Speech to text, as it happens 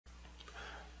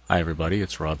Hi everybody,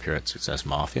 it's Rob here at Success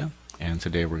Mafia, and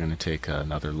today we're going to take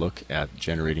another look at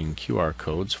generating QR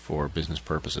codes for business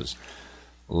purposes.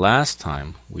 Last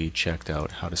time we checked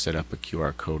out how to set up a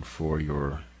QR code for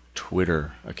your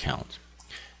Twitter account.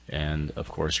 And of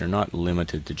course you're not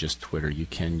limited to just Twitter, you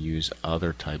can use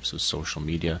other types of social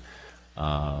media.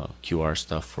 QR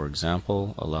stuff, for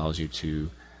example, allows you to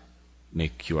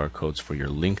make QR codes for your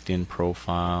LinkedIn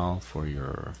profile, for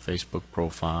your Facebook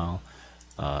profile,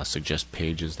 suggest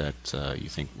pages that you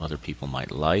think other people might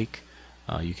like.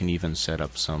 You can even set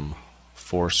up some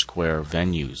Foursquare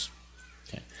venues.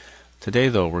 Okay. Today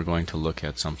though we're going to look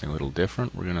at something a little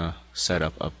different. We're going to set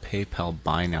up a PayPal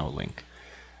Buy Now link.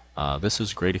 This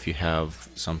is great if you have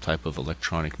some type of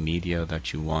electronic media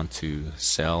that you want to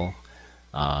sell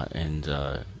and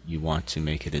you want to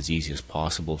make it as easy as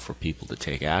possible for people to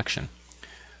take action.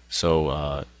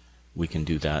 So we can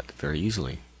do that very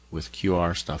easily. With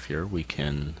QR stuff here, we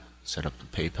can set up the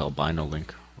PayPal Buy Now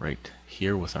link right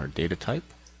here with our data type.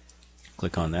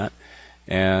 Click on that,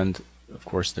 and of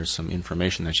course there's some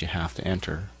information that you have to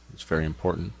enter. It's very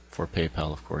important for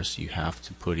PayPal. Of course, you have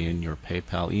to put in your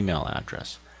PayPal email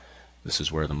address. This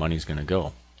is where the money's going to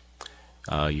go.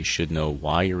 You should know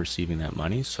why you're receiving that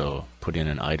money, so put in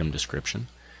an item description.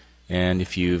 And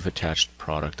if you've attached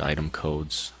product item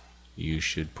codes, you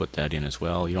should put that in as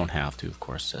well. You don't have to, of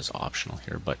course, as optional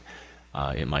here, but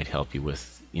it might help you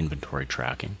with inventory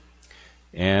tracking.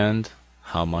 And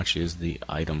how much is the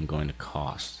item going to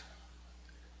cost?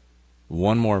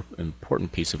 One more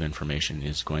important piece of information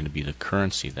is going to be the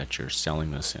currency that you're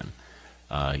selling this in.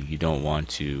 You don't want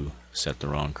to set the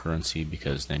wrong currency,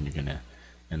 because then you're going to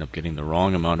end up getting the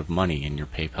wrong amount of money in your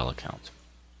PayPal account.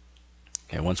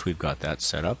 Okay, once we've got that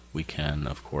set up, we can,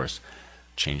 of course,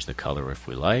 change the color if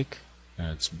we like.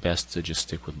 It's best to just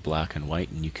stick with black and white,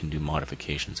 and you can do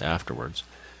modifications afterwards.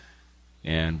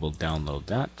 And we'll download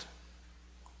that.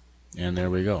 And there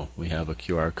we go. We have a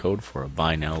QR code for a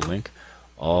Buy Now link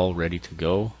all ready to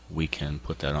go. We can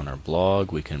put that on our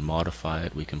blog, we can modify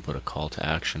it, we can put a call to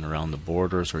action around the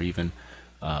borders, or even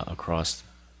across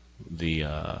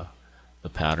the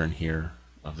pattern here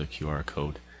of the QR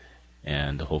code.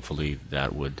 And hopefully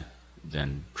that would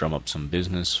then drum up some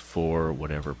business for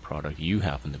whatever product you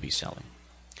happen to be selling.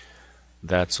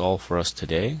 That's all for us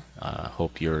today.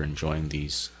 Hope you're enjoying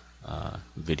these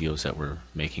videos that we're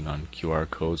making on QR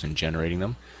codes and generating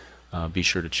them. Be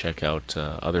sure to check out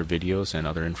other videos and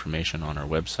other information on our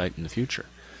website in the future.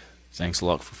 Thanks a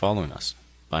lot for following us.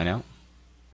 Bye now.